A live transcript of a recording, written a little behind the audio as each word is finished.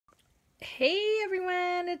Hey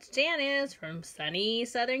everyone, it's Janice from sunny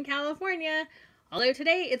Southern California. Although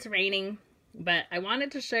today it's raining, but I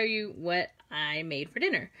wanted to show you what I made for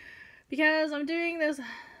dinner because I'm doing this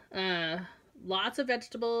lots of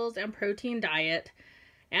vegetables and protein diet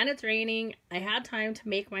and it's raining. I had time to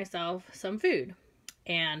make myself some food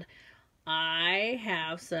and I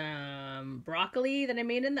have some broccoli that I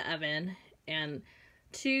made in the oven and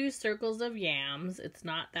 2 circles of yams. It's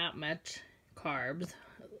not that much carbs.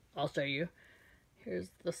 I'll show you. Here's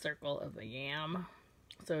the circle of a yam.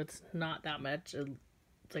 So it's not that much.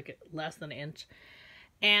 It's like less than an inch.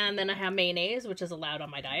 And then I have mayonnaise, which is allowed on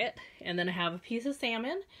my diet. And then I have a piece of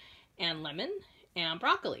salmon and lemon and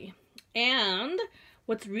broccoli. And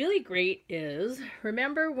what's really great is,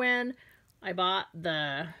 remember when I bought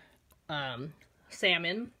the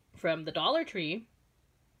salmon from the Dollar Tree?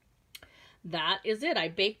 That is it. I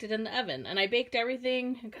baked it in the oven. And I baked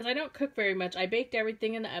everything, because I don't cook very much, I baked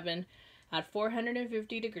everything in the oven at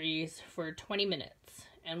 450 degrees for 20 minutes.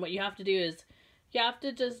 And what you have to do is, you have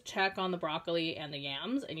to just check on the broccoli and the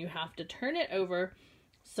yams, and you have to turn it over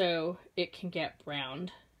so it can get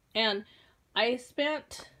browned. And I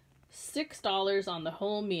spent $6 on the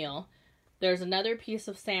whole meal. There's another piece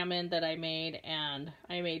of salmon that I made, and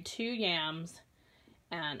I made 2 yams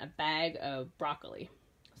and a bag of broccoli.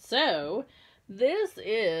 So, this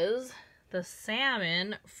is the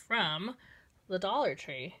salmon from the Dollar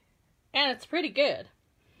Tree, and it's pretty good.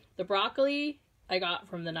 The broccoli I got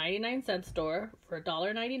from the 99-cent store for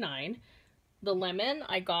 $1.99. The lemon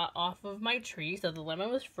I got off of my tree, so the lemon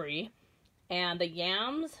was free. And the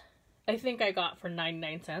yams I think I got for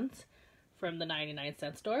 99 cents from the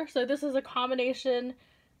 99-cent store. So this is a combination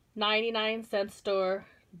 99-cent store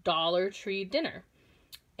Dollar Tree dinner.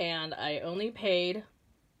 And I only paid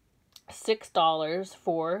 $6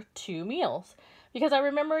 for 2 meals, because I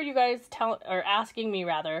remember you guys asking me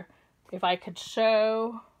rather if I could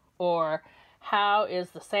show or how is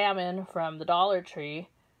the salmon from the Dollar Tree.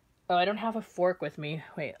 Oh, I don't have a fork with me.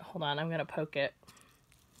 Wait, hold on, I'm gonna poke it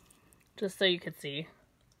just so you could see.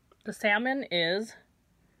 The salmon is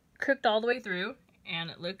cooked all the way through and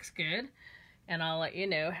it looks good, and I'll let you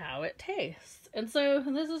know how it tastes. And so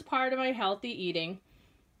this is part of my healthy eating.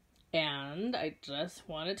 And I just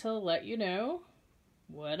wanted to let you know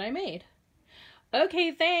what I made.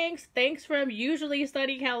 Okay, thanks. Thanks from usually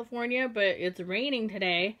sunny California, but it's raining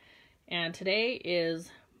today. And today is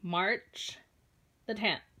March the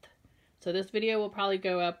 10th. So this video will probably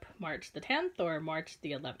go up March the 10th or March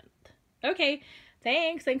the 11th. Okay,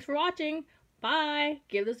 thanks. Thanks for watching. Bye.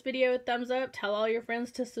 Give this video a thumbs up. Tell all your friends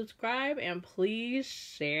to subscribe. And please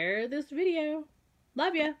share this video.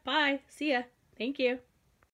 Love ya. Bye. See ya. Thank you.